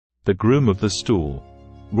The Groom of the Stool.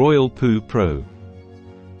 Royal Poo Pro.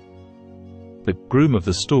 The Groom of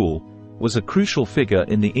the Stool was a crucial figure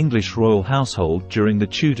in the English royal household during the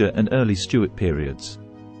Tudor and early Stuart periods.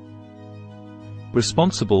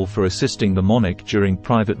 Responsible for assisting the monarch during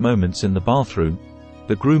private moments in the bathroom,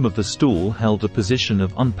 the Groom of the Stool held a position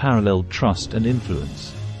of unparalleled trust and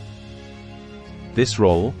influence. This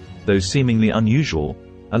role, though seemingly unusual,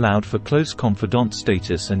 allowed for close confidant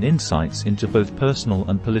status and insights into both personal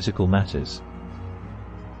and political matters.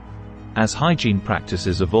 As hygiene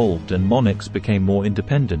practices evolved and monarchs became more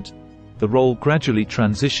independent, the role gradually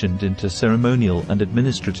transitioned into ceremonial and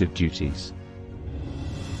administrative duties.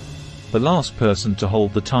 The last person to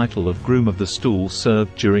hold the title of Groom of the Stool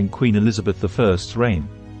served during Queen Elizabeth I's reign,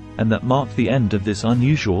 and that marked the end of this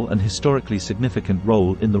unusual and historically significant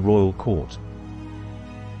role in the royal court.